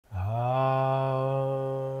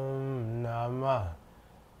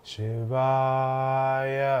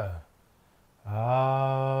Shivaya.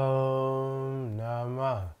 Om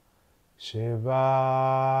Namah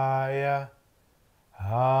Shivaya.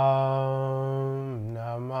 Om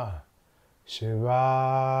Namah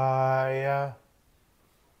Shivaya.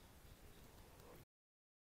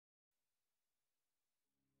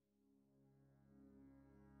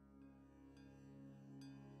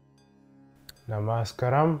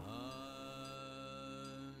 Namaskaram.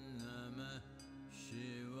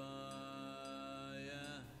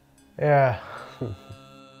 Yeah,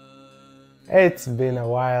 it's been a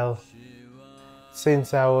while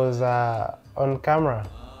since I was on camera,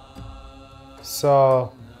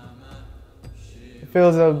 so it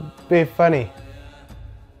feels a bit funny,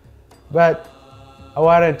 but I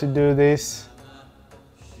wanted to do this.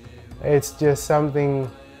 It's just something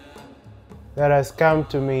that has come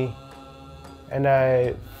to me and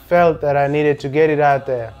I felt that I needed to get it out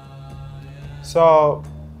there. So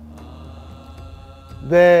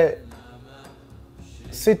the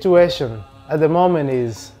situation at the moment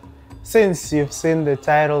is, since you've seen the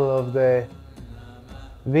title of the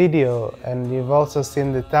video and you've also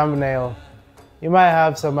seen the thumbnail, you might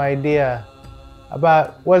have some idea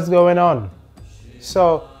about what's going on.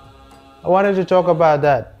 So I wanted to talk about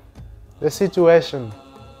that, the situation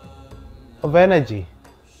of energy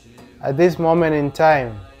at this moment in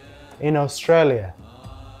time in Australia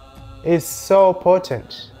is so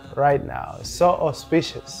potent right now, so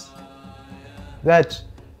auspicious, that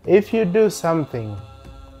if you do something,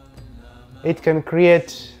 it can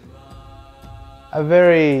create a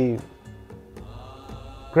very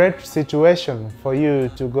great situation for you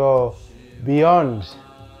to go beyond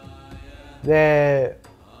the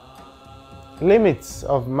limits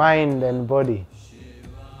of mind and body,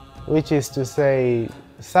 which is to say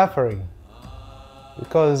suffering,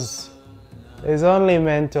 because there's only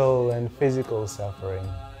mental and physical suffering,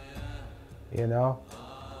 you know.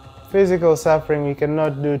 Physical suffering we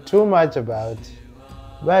cannot do too much about,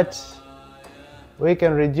 but we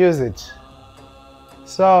can reduce it.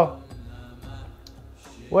 So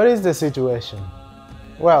what is the situation?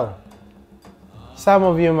 Well, some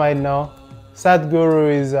of you might know Sadhguru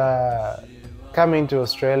is coming to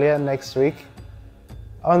Australia next week.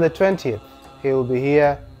 On the 20th, he will be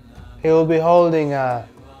here. He will be holding a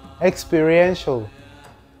experiential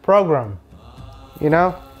program. You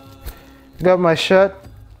know, got my shirt.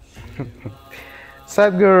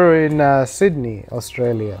 Sadhguru in Sydney,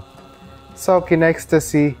 Australia. Soaking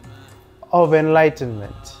Ecstasy of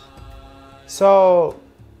Enlightenment. So,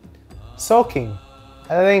 soaking.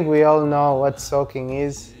 I think we all know what soaking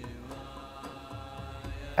is.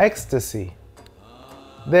 Ecstasy.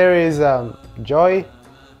 There is joy.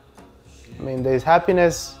 I mean, there's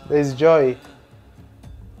happiness, there's joy.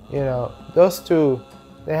 You know, those two,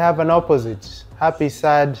 they have an opposite. Happy,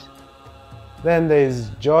 sad. Then there's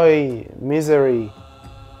joy, misery.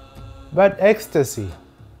 But ecstasy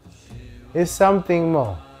is something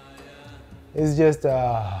more. It's just,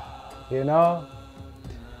 you know,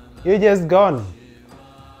 you're just gone.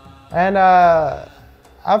 And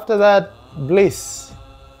after that, bliss.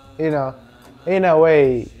 You know, in a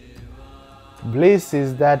way, bliss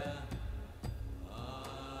is that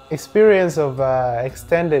experience of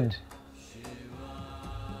extended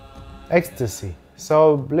ecstasy.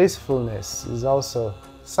 So blissfulness is also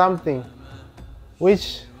something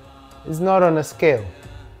which is not on a scale.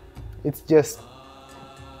 It's just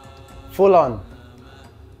full on.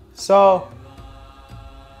 So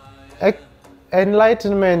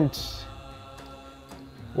enlightenment,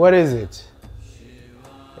 what is it?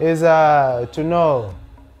 Is to know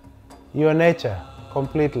your nature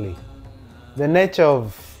completely. The nature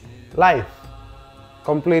of life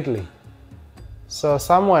completely. So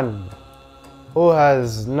someone who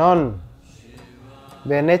has known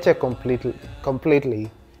their nature completely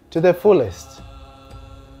to the fullest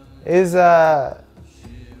is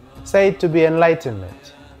said to be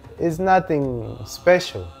enlightenment. It's nothing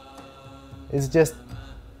special. It's just,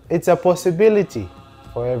 it's a possibility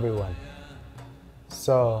for everyone.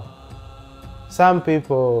 So some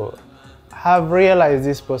people have realized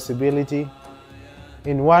this possibility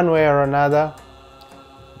in one way or another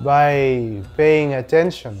by paying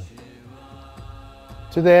attention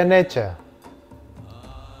to their nature,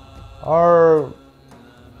 or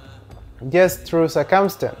just through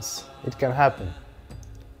circumstance it can happen.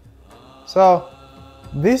 So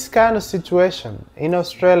this kind of situation in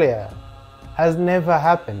Australia has never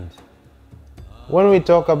happened. When we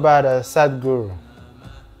talk about a Sadhguru,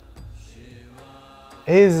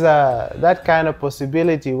 he's that kind of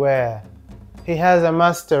possibility where he has a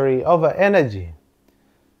mastery over energy.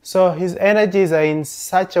 So his energies are in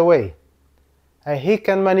such a way he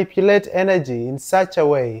can manipulate energy in such a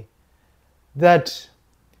way that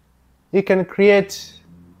he can create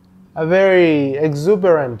a very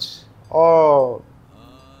exuberant or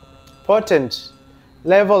potent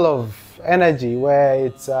level of energy where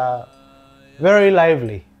it's very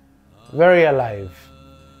lively, very alive.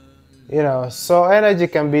 So energy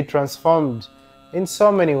can be transformed in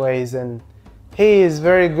so many ways, and he is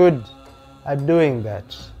very good at doing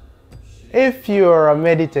that. If you are a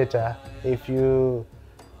meditator, if you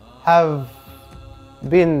have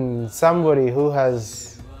been somebody who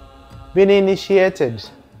has been initiated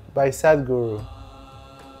by Sadhguru,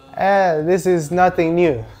 this is nothing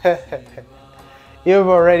new. You've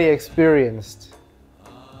already experienced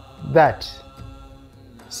that.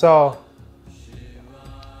 So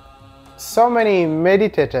many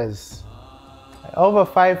meditators, over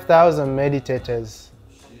 5,000 meditators,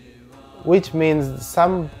 which means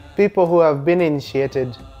some people who have been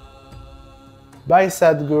initiated by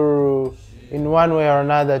Sadhguru in one way or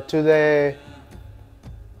another to the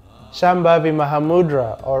Shambhavi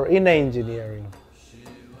Mahamudra or inner engineering,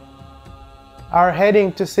 are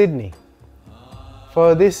heading to Sydney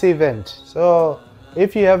for this event. So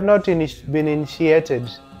if you have not been initiated,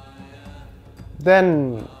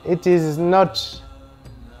 then it is not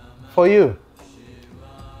for you.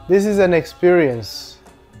 This is an experience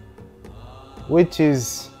which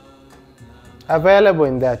is available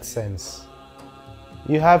in that sense.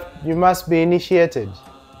 You must be initiated.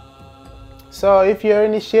 So if you're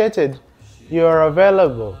initiated, you are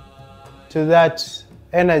available to that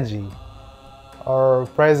energy or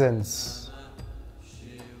presence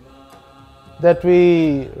that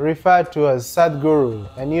we refer to as Sadhguru,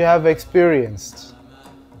 and you have experienced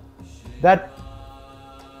that,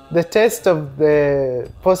 the taste of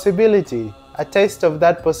the possibility, a taste of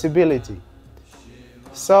that possibility.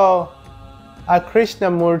 So a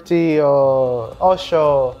Krishnamurti or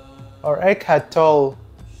Osho or Eckhart Tolle,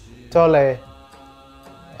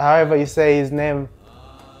 however you say his name,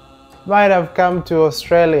 might have come to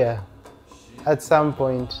Australia at some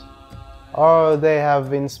point, or they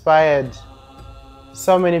have inspired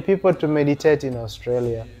so many people to meditate in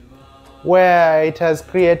Australia, where it has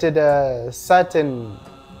created a certain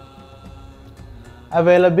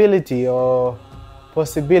availability or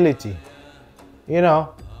possibility,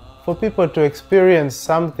 for people to experience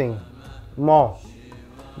something more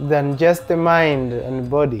than just the mind and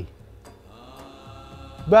body.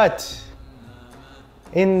 But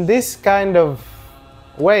in this kind of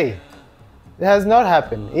way, it has not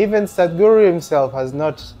happened. Even Sadhguru himself has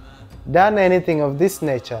not done anything of this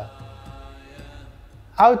nature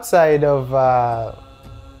outside of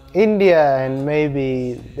India and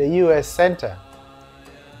maybe the US center,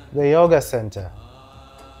 the yoga center,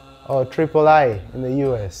 or III in the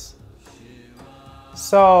US.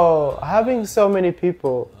 So having so many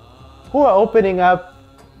people who are opening up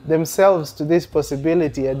themselves to this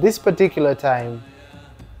possibility at this particular time,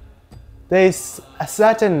 there is a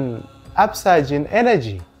certain upsurge in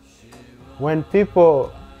energy when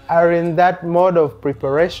people are in that mode of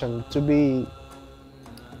preparation to be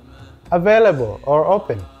available or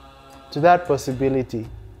open to that possibility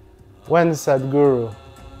when Sadhguru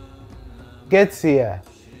gets here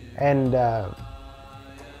and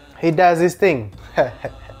he does his thing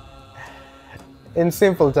in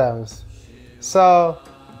simple terms. So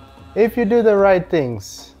if you do the right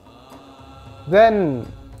things, then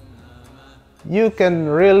you can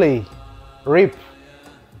really reap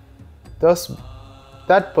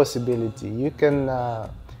that possibility. You can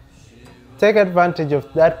take advantage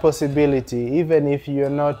of that possibility even if you're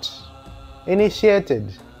not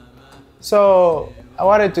initiated. So I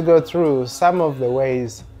wanted to go through some of the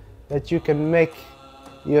ways that you can make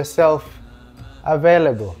yourself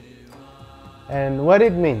available and what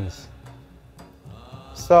it means.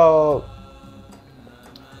 So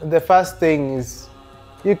the first thing is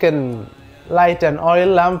you can light an oil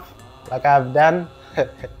lamp like I've done.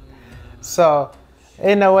 So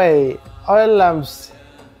in a way, oil lamps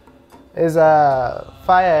is a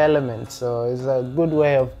fire element, so it's a good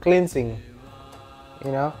way of cleansing,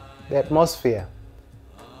 the atmosphere.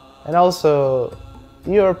 And also,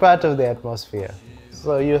 you're part of the atmosphere,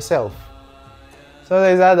 so yourself. So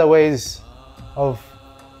there's other ways of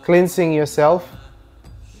cleansing yourself: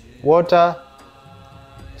 water,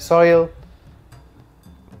 soil,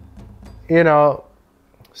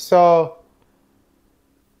 So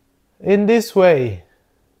in this way,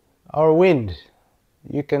 or wind,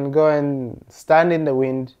 you can go and stand in the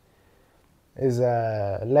wind, is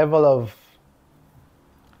a level of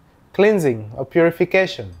cleansing or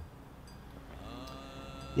purification.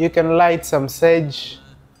 You can light some sage,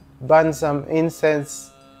 burn some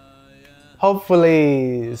incense,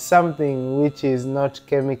 hopefully something which is not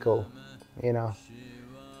chemical,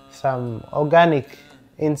 some organic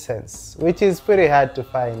incense, which is pretty hard to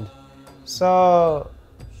find. So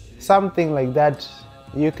something like that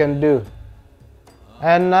you can do.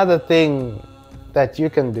 Another thing that you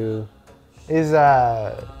can do is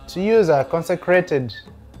to use a consecrated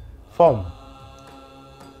form.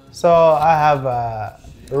 So I have a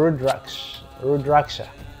Rudraksha.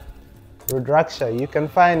 You can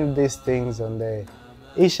find these things on the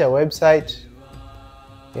Isha website,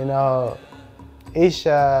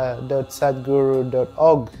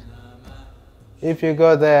 isha.sadhguru.org. If you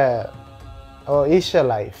go there, or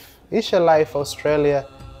Ishalife Australia,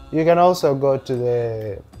 you can also go to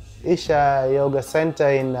the Isha Yoga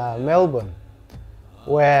Center in Melbourne,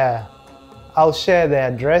 where I'll share the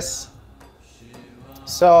address.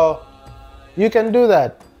 So you can do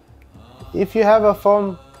that. If you have a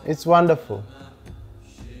form, it's wonderful.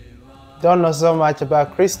 Don't know so much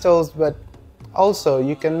about crystals, but also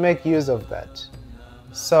you can make use of that.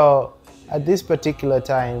 So at this particular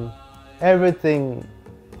time, everything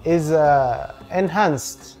is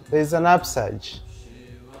enhanced. There's an upsurge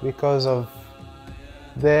because of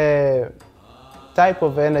the type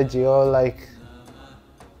of energy, or like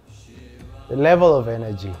the level of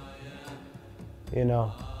energy,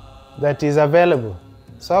 that is available.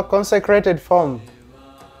 So consecrated form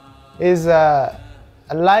is a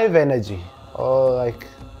live energy, or like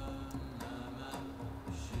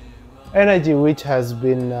energy which has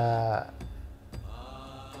been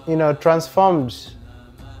transformed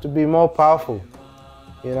to be more powerful,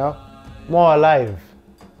 more alive.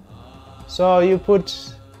 So you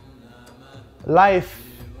put life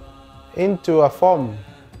into a form,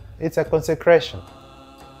 it's a consecration.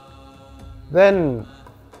 Then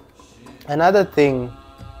another thing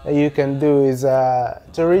that you can do is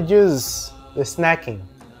to reduce the snacking.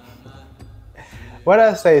 When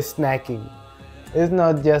I say snacking, it's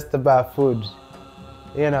not just about food.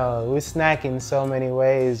 We snack in so many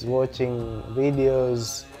ways, watching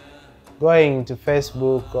videos, going to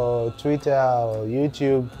Facebook or Twitter or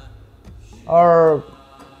YouTube, or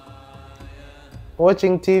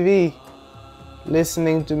watching TV,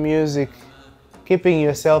 listening to music, keeping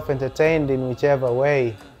yourself entertained in whichever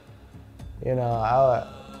way.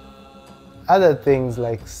 Other things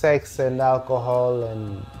like sex and alcohol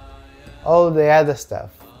and all the other stuff,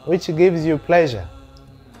 which gives you pleasure.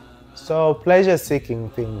 So pleasure-seeking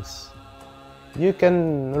things, you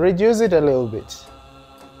can reduce it a little bit,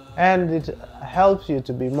 and it helps you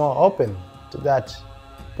to be more open to that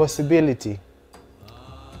possibility.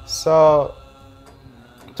 So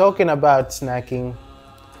talking about snacking,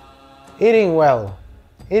 eating well,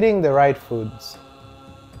 eating the right foods.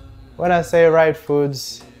 When I say right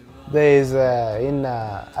foods, there is in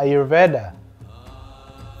Ayurveda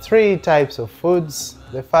 3 types of foods.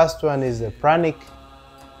 The first one is the pranic,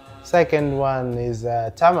 second one is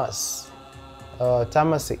tamas or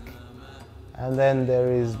tamasic, and then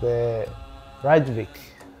there is the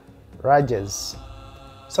rajas.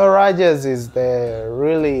 So rajas is the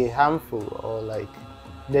really harmful or like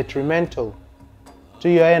detrimental to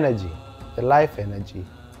your energy, the life energy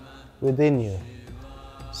within you.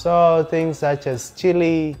 So things such as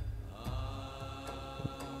chili,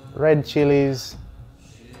 red chilies,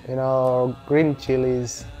 green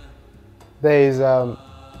chilies. There is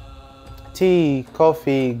tea,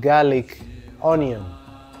 coffee, garlic, onion.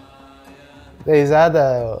 There is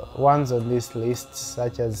other ones on this list,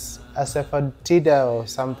 such as asafoetida or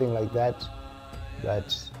something like that.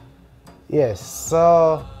 But yes,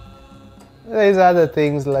 so there is other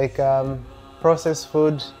things like processed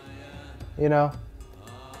food,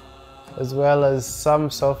 as well as some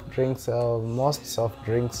soft drinks, or most soft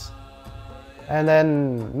drinks. And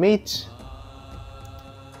then meat.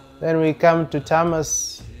 Then we come to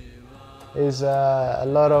tamas, is a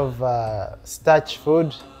lot of starch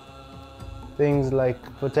food, things like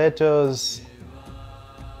potatoes.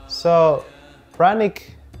 So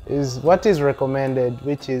pranic is what is recommended,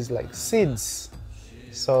 which is like seeds,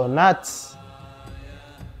 so nuts,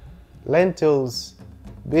 lentils,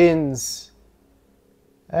 beans,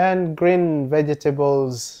 and green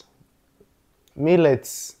vegetables,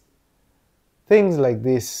 millets. Things like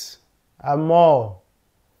this are more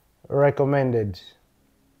recommended.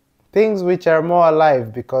 Things which are more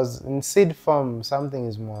alive, because in seed form something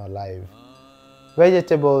is more alive.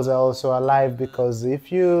 Vegetables are also alive because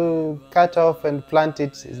if you cut off and plant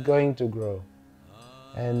it, it's going to grow.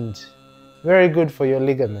 And very good for your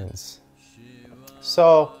ligaments.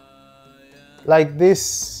 So like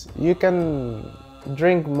this, you can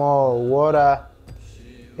drink more water,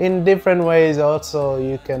 in different ways also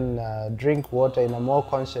you can drink water in a more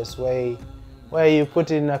conscious way, where you put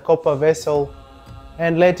in a copper vessel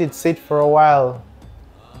and let it sit for a while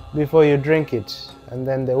before you drink it. And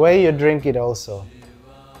then the way you drink it also,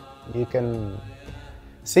 you can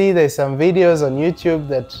see there's some videos on YouTube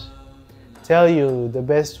that tell you the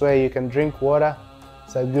best way you can drink water.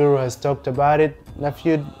 Sadhguru has talked about it in a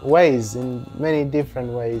few ways, in many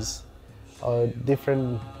different ways, or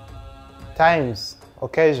different times,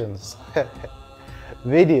 occasions,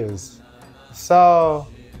 videos. So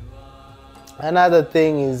another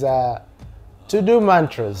thing is to do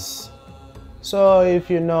mantras. So if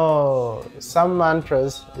you know some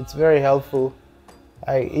mantras, it's very helpful.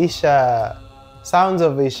 Like Isha, Sounds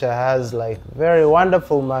of Isha has like very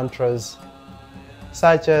wonderful mantras,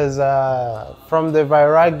 such as from the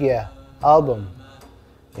Vairagya album,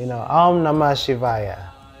 you know, Om Namah Shivaya.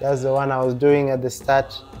 That's the one I was doing at the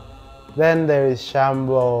start. Then there is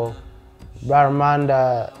Shambho,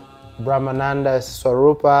 Brahmananda,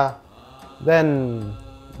 Swarupa. Then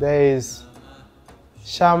there is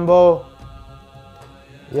Shambho,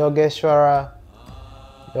 Yogeshwara,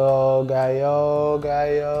 Yoga Yoga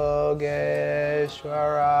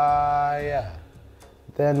Yogeshwaraya.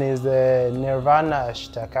 Then is the Nirvana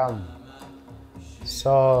Ashtakam.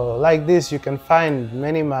 So like this you can find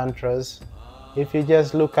many mantras if you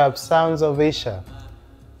just look up Sounds of Isha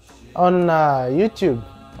on YouTube,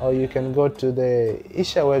 or you can go to the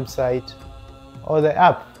Isha website or the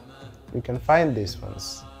app. You can find these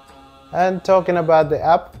ones. And talking about the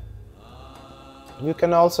app, you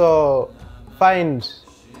can also find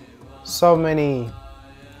so many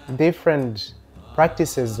different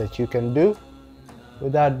practices that you can do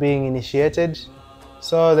without being initiated.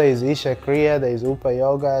 So there is Isha Kriya, there is Upa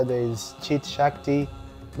Yoga, there is Chit Shakti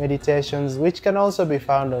meditations, which can also be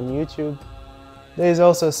found on YouTube. There is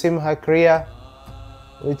also Simha Kriya,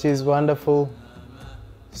 which is wonderful,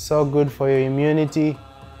 so good for your immunity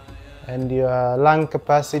and your lung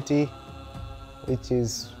capacity, which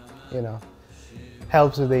is, you know,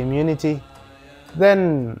 helps with the immunity.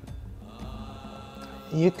 Then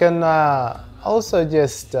you can also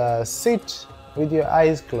just sit with your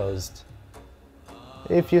eyes closed.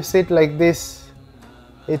 If you sit like this,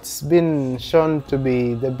 it's been shown to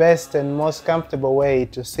be the best and most comfortable way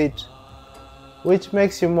to sit, which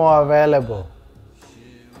makes you more available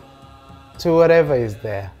to whatever is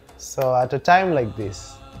there. So at a time like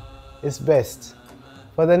this, it's best.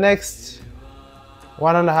 For the next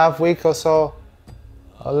 1.5 weeks or so,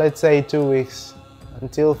 or let's say 2 weeks,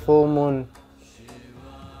 until full moon,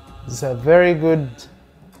 it's a very good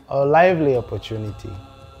or lively opportunity,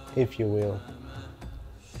 if you will.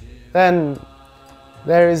 Then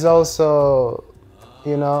there is also,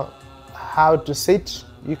 you know, how to sit.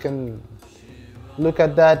 You can look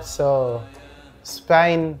at that. So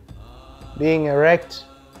spine being erect,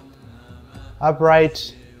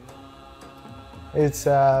 upright, it's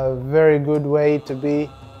a very good way to be.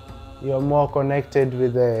 You're more connected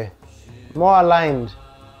with more aligned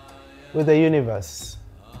with the universe.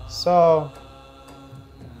 So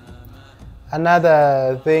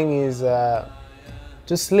another thing is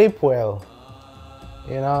to sleep well.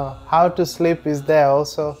 You know, how to sleep is there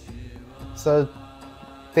also. So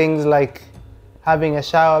things like having a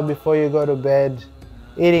shower before you go to bed,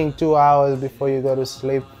 eating 2 hours before you go to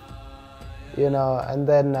sleep, you know, and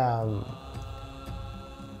then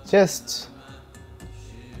just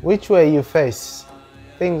which way you face,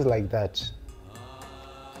 things like that.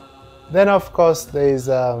 Then of course there is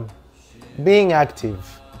being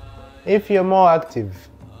active. If you're more active,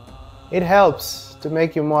 it helps to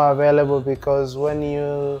make you more available, because when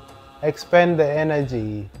you expend the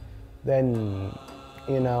energy, then,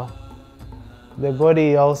 you know, the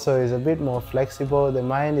body also is a bit more flexible, the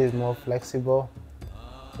mind is more flexible,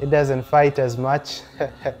 it doesn't fight as much.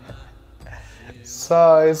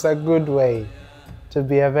 So it's a good way to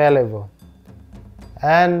be available.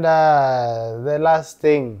 And the last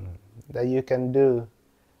thing that you can do,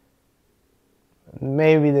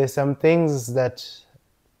 maybe there's some things that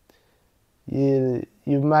you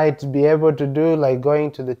might be able to do, like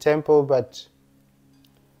going to the temple, but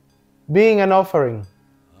being an offering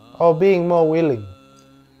or being more willing.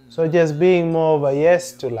 So just being more of a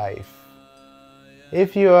yes to life.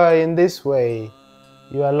 If you are in this way,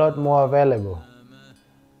 you are a lot more available,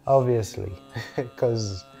 obviously,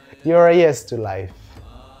 because you're a yes to life.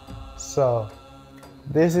 So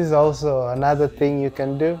this is also another thing you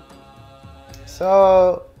can do.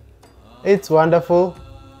 So it's wonderful.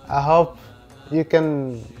 I hope you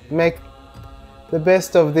can make the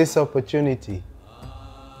best of this opportunity.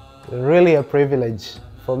 Really a privilege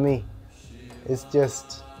for me. It's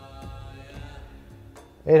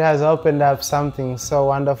it has opened up something so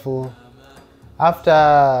wonderful.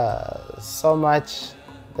 After so much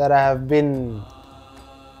that I have been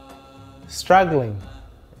struggling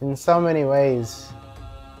in so many ways,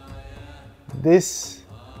 this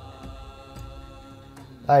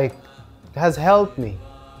has helped me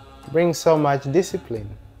bring so much discipline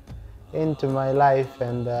into my life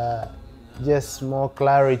and just more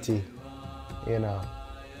clarity, you know.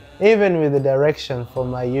 Even with the direction for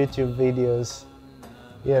my YouTube videos,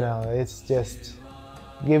 you know, it's just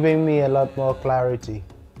giving me a lot more clarity.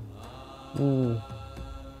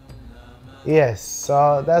 Yes,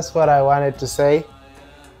 so that's what I wanted to say.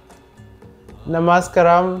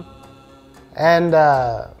 Namaskaram, and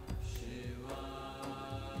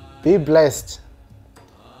be blessed.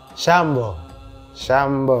 Shambho,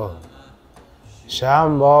 Shambho,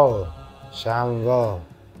 Shambho, Shambho,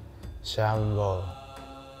 Shambho,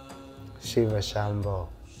 Shiva Shambho.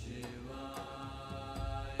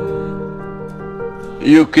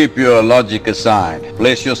 You keep your logic aside.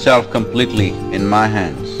 Place yourself completely in my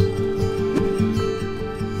hands.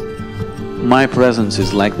 My presence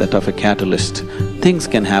is like that of a catalyst. Things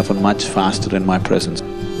can happen much faster in my presence.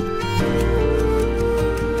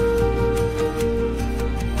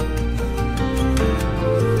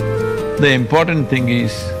 The important thing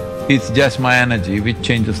is, it's just my energy which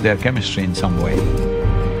changes their chemistry in some way.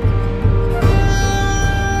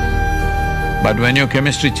 But when your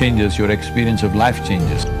chemistry changes, your experience of life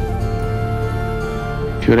changes.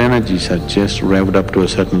 If your energies are just revved up to a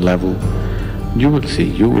certain level, you will see,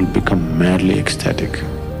 you will become madly ecstatic.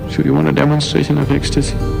 So you want a demonstration of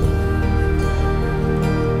ecstasy?